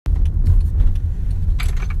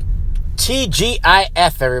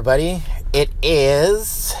TGIF, everybody. It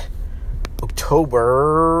is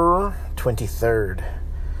October 23rd.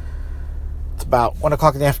 It's about 1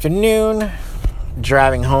 o'clock in the afternoon.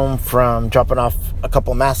 Driving home from dropping off a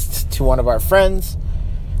couple masks to one of our friends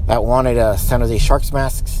that wanted San Jose Sharks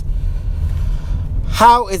masks.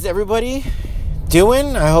 How is everybody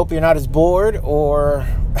doing? I hope you're not as bored or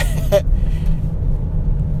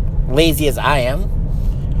lazy as I am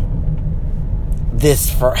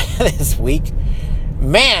this week.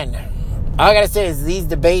 Man, all I gotta say is these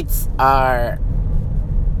debates are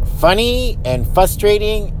funny and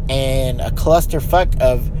frustrating and a clusterfuck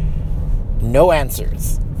of no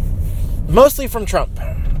answers. Mostly from Trump.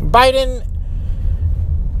 Biden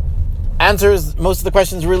answers most of the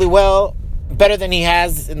questions really well, better than he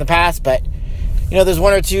has in the past, but there's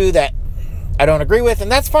one or two that I don't agree with,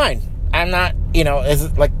 and that's fine. I'm not,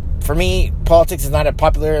 for me, politics is not a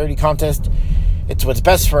popularity contest. It's what's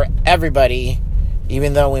best for everybody,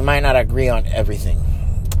 even though we might not agree on everything.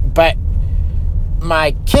 But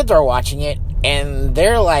my kids are watching it, and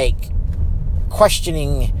they're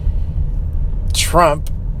questioning Trump.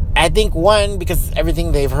 I think one, because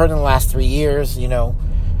everything they've heard in the last 3 years,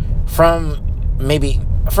 from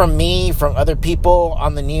me, from other people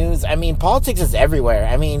on the news. I mean, politics is everywhere.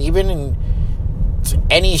 I mean, even in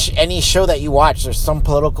any show that you watch, there's some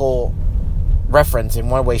political reference in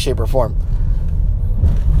one way, shape, or form.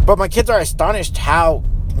 But my kids are astonished how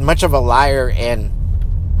much of a liar and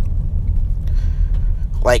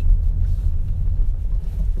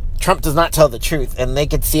Trump does not tell the truth, and they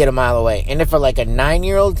could see it a mile away. And if a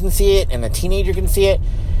 9-year-old can see it and a teenager can see it,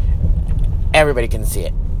 everybody can see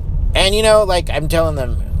it. And I'm telling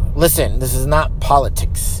them, listen, this is not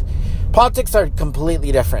politics. Politics are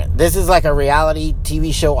completely different. This is like a reality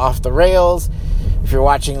TV show off the rails. If you're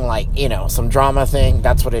watching some drama thing,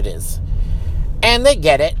 that's what it is. And they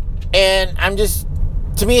get it. And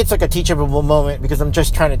to me, it's like a teachable moment, because I'm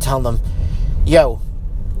just trying to tell them, yo,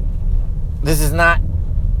 this is not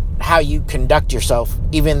how you conduct yourself,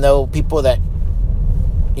 even though people that,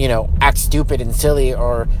 act stupid and silly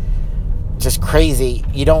or just crazy,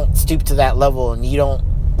 you don't stoop to that level, and you don't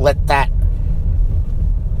let that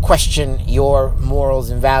question your morals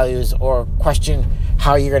and values, or question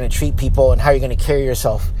how you're going to treat people and how you're going to carry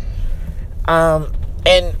yourself.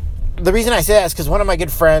 And the reason I say that is because one of my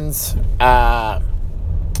good friends,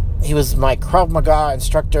 he was my Krav Maga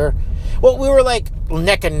instructor. Well, we were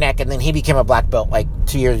neck and neck, and then he became a black belt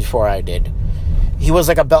 2 years before I did. He was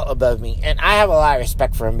a belt above me, and I have a lot of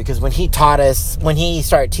respect for him, because when he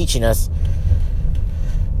started teaching us,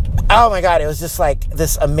 oh my God, it was just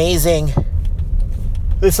this amazing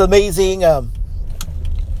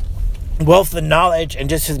wealth of knowledge, and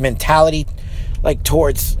just his mentality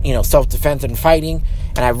towards self-defense and fighting,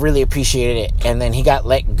 and I really appreciated it. And then he got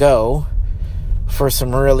let go for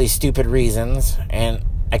some really stupid reasons, and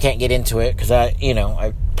I can't get into it because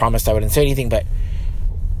I promised I wouldn't say anything, but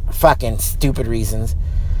fucking stupid reasons.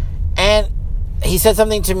 And he said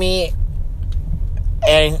something to me,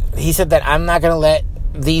 and he said that I'm not going to let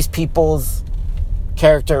these people's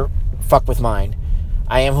character fuck with mine.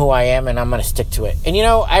 I am who I am, and I'm going to stick to it. And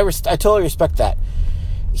I totally respect that.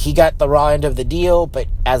 He got the raw end of the deal, but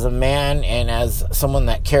as a man and as someone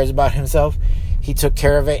that cares about himself, he took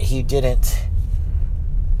care of it. He didn't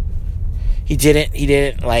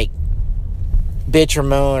bitch or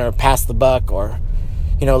moan or pass the buck, or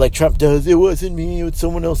like Trump does. It wasn't me, it was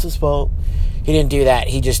someone else's fault. He didn't do that.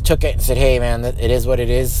 He just took it and said, hey man, it is what it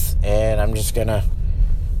is, and I'm just gonna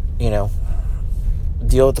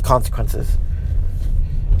deal with the consequences.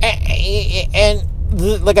 And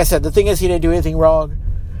like I said, the thing is, he didn't do anything wrong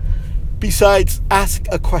besides ask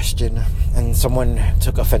a question, and someone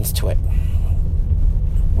took offense to it.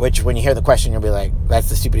 Which, when you hear the question, you'll be like, that's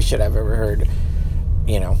the stupidest shit I've ever heard.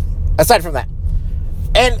 Aside from that.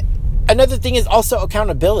 And another thing is also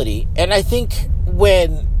accountability. And I think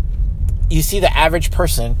when you see the average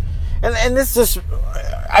person, and this just,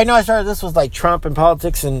 I know I started this with Trump and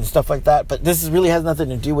politics and stuff like that, but this really has nothing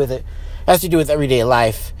to do with it. It has to do with everyday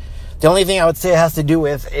life. The only thing I would say it has to do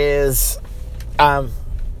with is,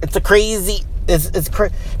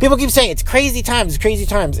 people keep saying it's crazy times.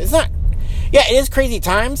 It's not. Yeah, it is crazy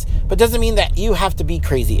times, but it doesn't mean that you have to be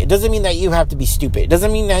crazy. It doesn't mean that you have to be stupid. It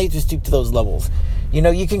doesn't mean that you have to stoop to those levels.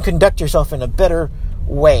 You can conduct yourself in a better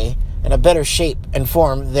way, in a better shape and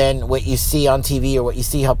form than what you see on TV or what you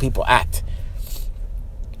see how people act.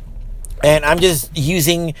 And I'm just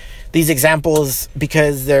using these examples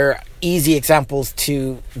because they're easy examples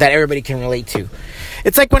that everybody can relate to.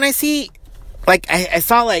 It's like when I see, I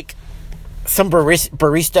saw some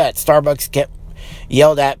barista at Starbucks get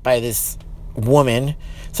yelled at by this woman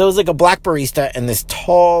So it was like a black barista and this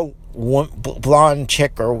tall blonde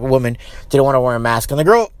chick or woman didn't want to wear a mask. And the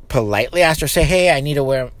girl politely asked her, say, hey,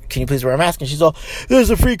 can you please wear a mask? And she's all, this is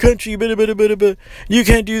a free country, you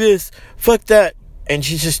can't do this, fuck that. And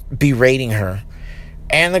she's just berating her.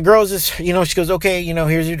 And the girl's just, she goes, okay,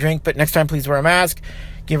 here's your drink, but next time please wear a mask.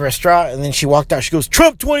 Give her a straw. And then she walked out. She goes,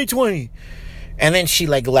 Trump 2020. And then she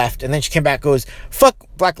left. And then she came back, goes, fuck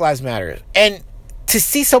Black Lives Matter. And to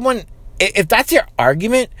see someone, if that's your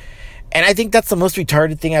argument, and I think that's the most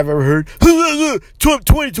retarded thing I've ever heard. Trump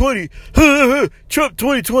 2020. Trump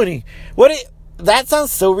 2020. That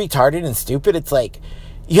sounds so retarded and stupid. It's like,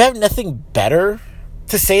 you have nothing better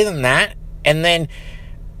to say than that. And then,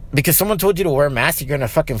 because someone told you to wear a mask, you're going to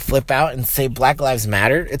fucking flip out and say Black Lives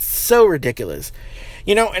Matter. It's so ridiculous.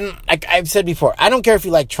 And like I've said before, I don't care if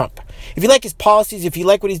you like Trump. If you like his policies, if you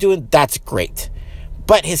like what he's doing, that's great.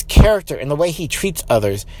 But his character and the way he treats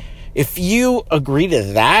others, if you agree to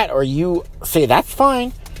that or you say that's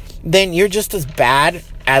fine, then you're just as bad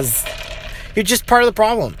as, you're just part of the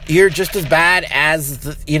problem. You're just as bad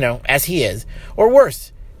as, as he is, or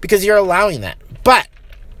worse, because you're allowing that. But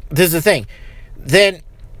this is the thing. Then,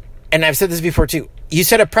 and I've said this before too, you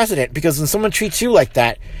set a precedent, because when someone treats you like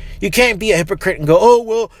that, you can't be a hypocrite and go, oh,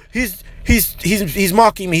 well, he's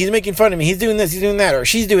mocking me, he's making fun of me, he's doing this, he's doing that, or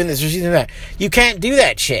she's doing this, or she's doing that. You can't do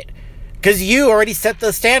that shit, because you already set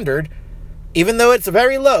the standard, even though it's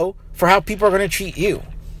very low, for how people are going to treat you.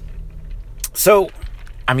 So,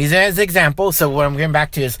 I'm using it as an example, so what I'm getting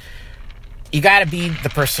back to is, you got to be the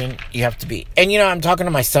person you have to be. And, I'm talking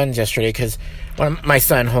to my sons yesterday, because my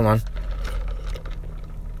son, hold on,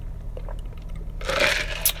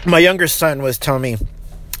 my younger son was telling me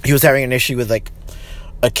he was having an issue with, like,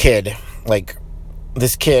 a kid. Like,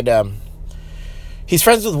 this kid, he's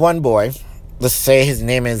friends with one boy. Let's say his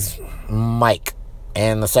name is Mike.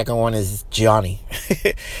 And the second one is Johnny.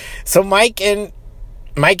 So Mike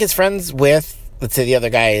is friends with, let's say the other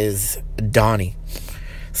guy is Donnie.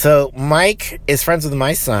 So Mike is friends with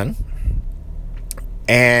my son.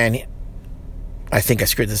 And I think I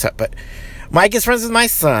screwed this up, but Mike is friends with my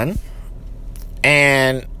son.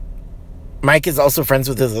 And Mike is also friends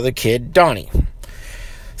with his other kid, Donnie.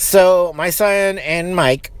 So my son and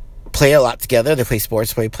Mike play a lot together. They play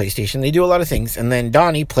sports, play PlayStation. They do a lot of things. And then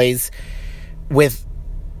Donnie plays with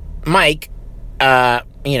Mike,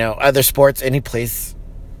 other sports, and he plays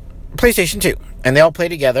PlayStation too. And they all play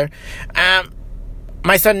together.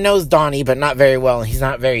 My son knows Donnie, but not very well. He's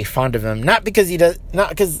not very fond of him. Not because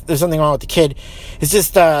there's something wrong with the kid. It's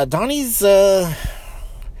just, Donnie's,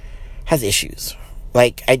 has issues.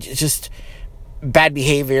 Like, just bad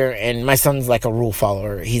behavior, and my son's like a rule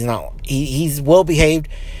follower. He's well behaved,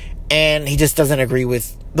 and he just doesn't agree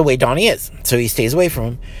with the way Donnie is, so he stays away from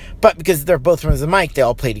him. But because they're both friends with Mike, they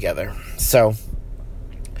all play together. So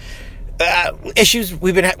issues,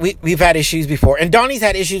 we've had issues before, and Donnie's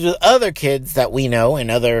had issues with other kids that we know, and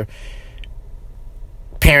other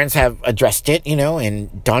parents have addressed it,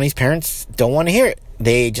 and Donnie's parents don't want to hear it.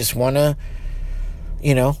 They just want to,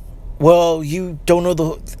 well, you don't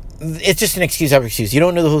know it's just an excuse after excuse. You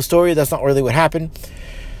don't know the whole story. That's not really what happened.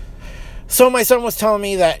 So my son was telling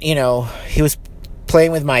me that, he was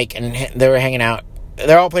playing with Mike and they were hanging out.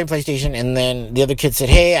 They're all playing PlayStation, and then the other kid said,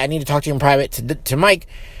 hey, I need to talk to you in private to Mike.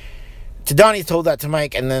 To Donnie told that to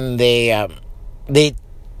Mike, and then they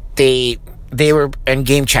were in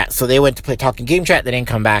game chat. So they went to play talking game chat. They didn't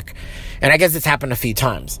come back. And I guess it's happened a few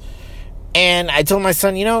times. And I told my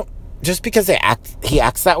son, just because he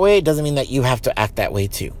acts that way doesn't mean that you have to act that way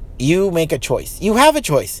too. You make a choice. You have a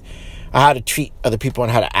choice of how to treat other people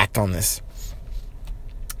and how to act on this.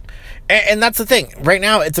 And that's the thing. Right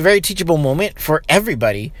now, it's a very teachable moment for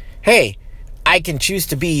everybody. Hey, I can choose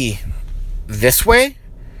to be this way,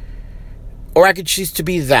 or I could choose to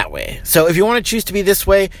be that way. So if you want to choose to be this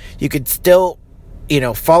way, you could still,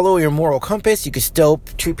 follow your moral compass. You could still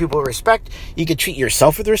treat people with respect. You could treat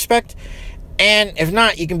yourself with respect. And if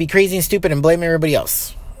not, you can be crazy and stupid and blame everybody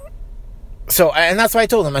else. So, and that's why I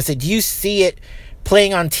told him. I said, do you see it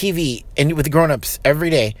playing on TV and with the grown-ups every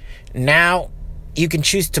day? Now, you can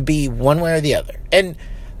choose to be one way or the other. And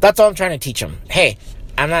that's all I'm trying to teach him. Hey,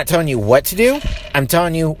 I'm not telling you what to do. I'm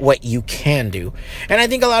telling you what you can do. And I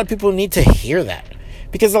think a lot of people need to hear that.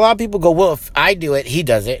 Because a lot of people go, well, if I do it, he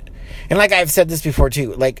does it. And like I've said this before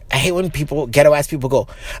too, like I hate when ghetto-ass people go,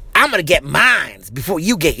 I'm going to get mines before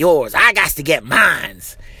you get yours. I got to get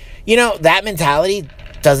mines. That mentality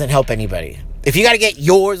doesn't help anybody. If you got to get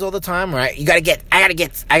yours all the time, right? I got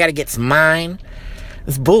to get mine.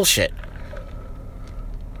 It's bullshit.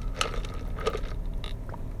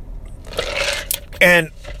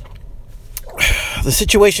 And the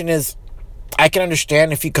situation is, I can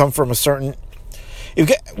understand if you come from a certain...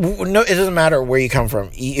 no, it doesn't matter where you come from.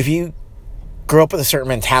 If you grow up with a certain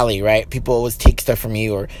mentality, right? People always take stuff from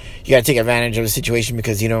you, or you got to take advantage of the situation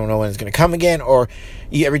because you don't know when it's going to come again, or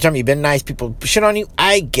every time you've been nice, people shit on you.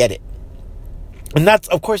 I get it. And that's,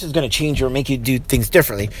 of course, is going to change you or make you do things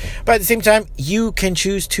differently. But at the same time, you can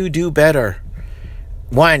choose to do better.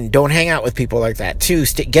 1, don't hang out with people like that. 2,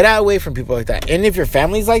 get out away from people like that. And if your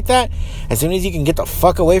family's like that, as soon as you can get the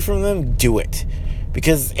fuck away from them, do it.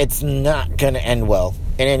 Because it's not going to end well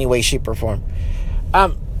in any way, shape, or form.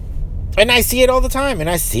 And I see it all the time, and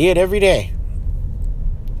I see it every day.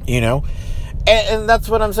 You know? And that's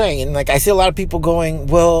what I'm saying. And, like, I see a lot of people going,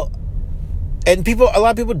 well... And a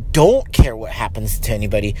lot of people don't care what happens to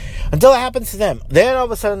anybody until it happens to them. Then all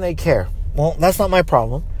of a sudden they care. Well, that's not my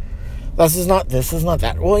problem. This is not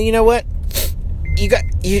that. Well, you know what?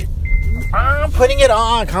 I'm putting it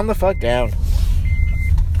on. Calm the fuck down.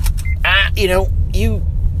 You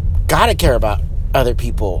gotta care about other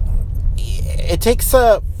people. It takes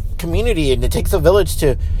a community and it takes a village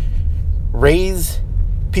to raise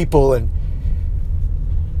people, and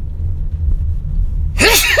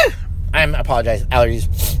I apologize,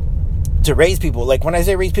 allergies. To raise people. Like, when I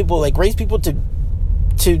say raise people, like, raise people to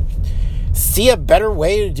see a better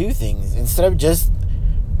way to do things instead of just,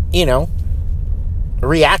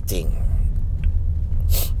 reacting.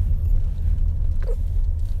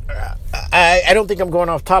 I don't think I'm going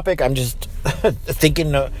off topic. I'm just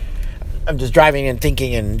thinking. I'm just driving and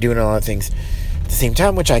thinking and doing a lot of things at the same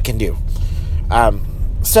time, which I can do.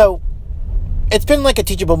 So it's been like a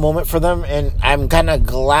teachable moment for them, and I'm kind of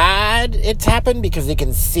glad it's happened because they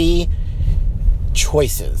can see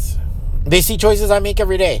choices. They see choices I make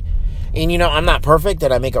every day. And, I'm not perfect,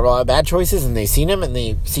 and I make a lot of bad choices, and they've seen them, and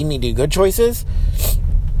they've seen me do good choices.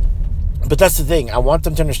 But that's the thing. I want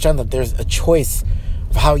them to understand that there's a choice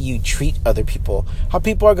of how you treat other people, how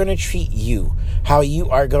people are going to treat you, how you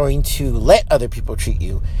are going to let other people treat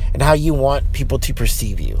you, and how you want people to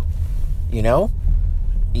perceive you.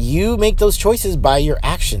 You make those choices by your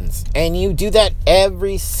actions, and you do that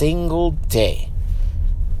every single day.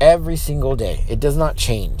 Every single day. It does not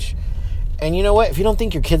change. And you know what? If you don't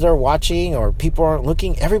think your kids are watching or people aren't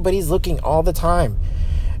looking, everybody's looking all the time.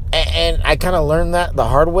 And I kind of learned that the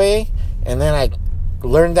hard way, and then I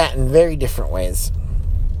learned that in very different ways,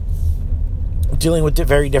 dealing with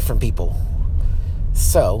very different people.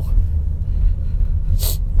 So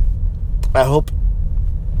I hope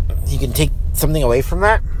you can take something away from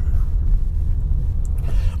that.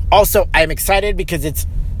 Also, I'm excited because it's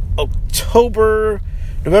October,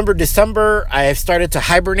 November, December. I have started to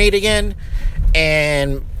hibernate again.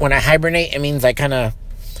 And when I hibernate, it means it's kind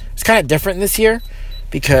of different this year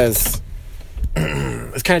because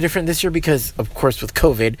of course, with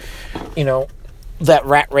COVID, that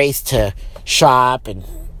rat race to shop and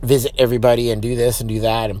visit everybody and do this and do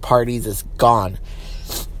that and parties is gone.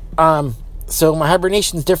 So my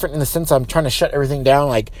hibernation is different in the sense I'm trying to shut everything down.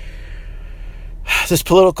 Like, this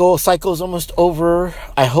political cycle is almost over.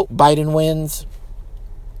 I hope Biden wins.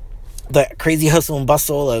 The crazy hustle and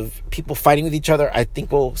bustle of people fighting with each other, I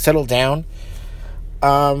think, will settle down.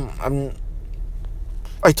 I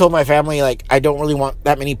told my family, like, I don't really want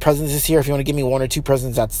that many presents this year. If you want to give me 1 or 2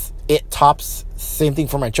 presents, that's it, tops. Same thing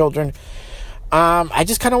for my children. I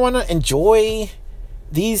just kind of want to enjoy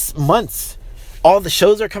these months. All the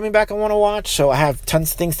shows are coming back I want to watch, so I have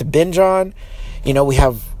tons of things to binge on. We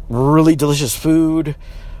have really delicious food.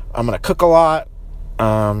 I'm going to cook a lot.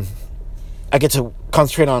 I get to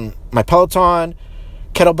concentrate on my Peloton,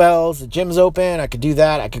 kettlebells, the gym's open. I could do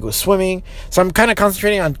that. I could go swimming. So I'm kind of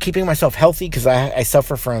concentrating on keeping myself healthy because I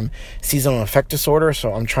suffer from seasonal affect disorder.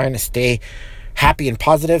 So I'm trying to stay happy and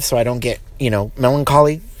positive so I don't get,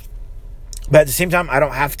 melancholy. But at the same time, I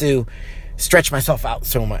don't have to stretch myself out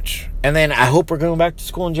so much. And then I hope we're going back to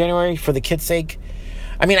school in January for the kids' sake.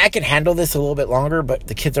 I mean, I can handle this a little bit longer, but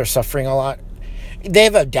the kids are suffering a lot.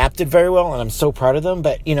 They've adapted very well, and I'm so proud of them.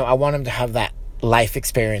 But, I want them to have that life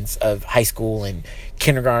experience of high school and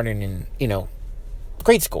kindergarten and,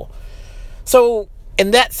 grade school. So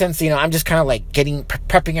in that sense, I'm just kind of like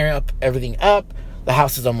prepping everything up. The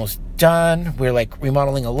house is almost done. We're like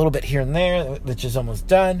remodeling a little bit here and there, which is almost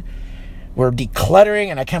done. We're decluttering,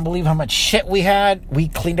 and I can't believe how much shit we had. We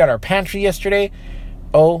cleaned out our pantry yesterday.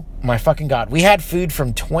 Oh my fucking God. We had food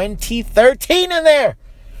from 2013 in there.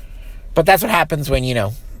 But that's what happens when,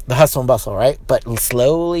 the hustle and bustle, right? But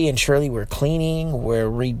slowly and surely we're cleaning, we're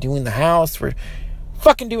redoing the house, we're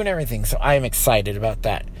fucking doing everything. So I am excited about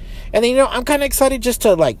that. And then, I'm kind of excited just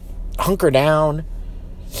to, like, hunker down.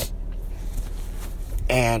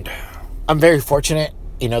 And I'm very fortunate.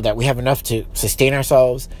 that we have enough to sustain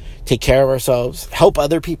ourselves, take care of ourselves, help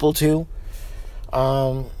other people too.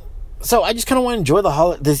 So I just kind of want to enjoy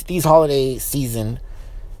these holiday season,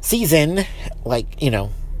 like,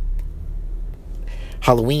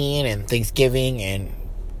 Halloween and Thanksgiving and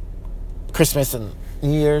Christmas and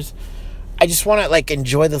New Year's. I just want to, like,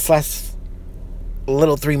 enjoy this last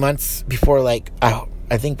little 3 months before, like,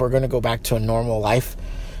 I think we're going to go back to a normal life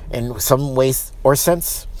in some ways or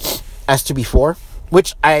sense as to before,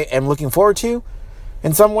 which I am looking forward to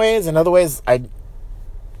in some ways. In other ways, I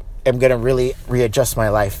am going to really readjust my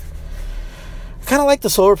life. I kind of like the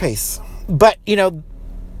slower pace, but,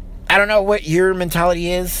 I don't know what your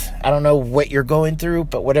mentality is. I don't know what you're going through,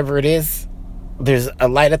 but whatever it is, there's a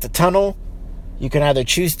light at the tunnel. You can either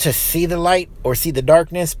choose to see the light or see the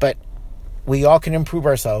darkness, but we all can improve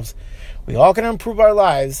ourselves. We all can improve our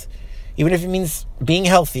lives, even if it means being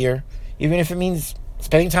healthier, even if it means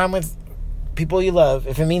spending time with people you love,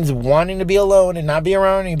 if it means wanting to be alone and not be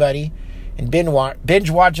around anybody and binge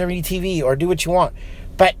watch every TV or do what you want.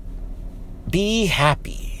 But be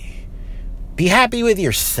happy. Be happy with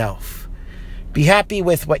yourself. Be happy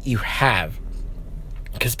with what you have.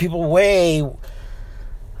 Because people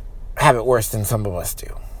have it worse than some of us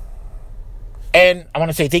do. And I want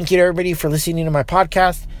to say thank you to everybody for listening to my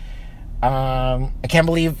podcast. I can't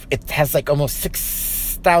believe it has like almost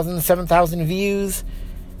 6,000, 7,000 views.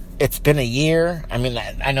 It's been a year. I mean,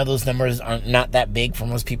 I know those numbers are not that big for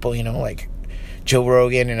most people, like Joe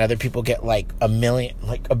Rogan and other people get like a million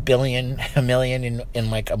in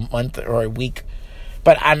like a month or a week.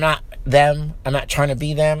 But I'm not them. I'm not trying to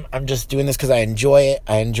be them. I'm just doing this because I enjoy it.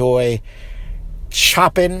 I enjoy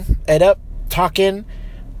chopping it up, talking.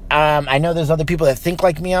 I know there's other people that think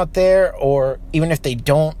like me out there, or even if they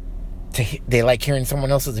don't, they like hearing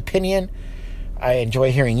someone else's opinion. I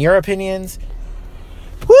enjoy hearing your opinions.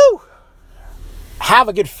 Woo! Have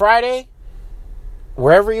a good Friday.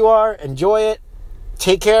 Wherever you are, enjoy it.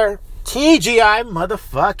 Take care. TGI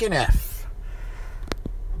motherfucking F.